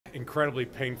incredibly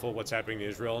painful what's happening in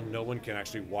Israel. No one can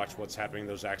actually watch what's happening,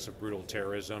 those acts of brutal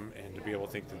terrorism, and to be able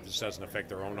to think that this doesn't affect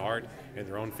their own heart and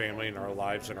their own family, and our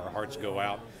lives and our hearts go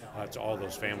out to all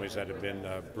those families that have been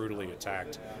brutally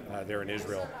attacked there in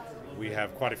Israel. We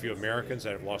have quite a few Americans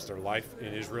that have lost their life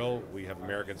in Israel. We have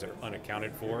Americans that are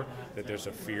unaccounted for, that there's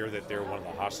a fear that they're one of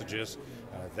the hostages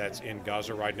that's in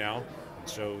Gaza right now.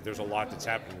 So there's a lot that's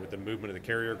happening with the movement of the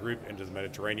carrier group into the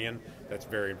Mediterranean. That's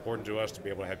very important to us to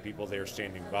be able to have people there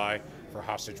standing by for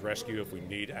hostage rescue if we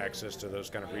need access to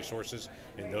those kind of resources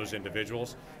and those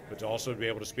individuals. But to also be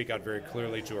able to speak out very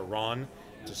clearly to Iran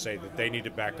to say that they need to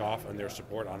back off on their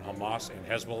support on Hamas and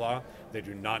Hezbollah. They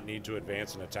do not need to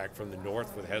advance an attack from the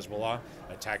north with Hezbollah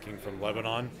attacking from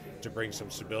Lebanon to bring some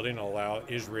stability and allow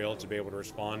Israel to be able to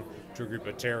respond to a group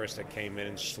of terrorists that came in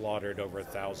and slaughtered over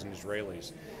 1,000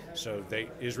 Israelis. So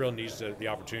Israel needs the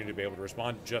opportunity to be able to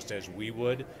respond just as we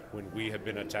would when we have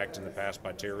been attacked in the past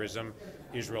by terrorism.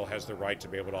 Israel has the right to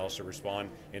be able to also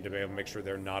respond and to be able to make sure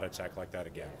they're not attacked like that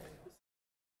again.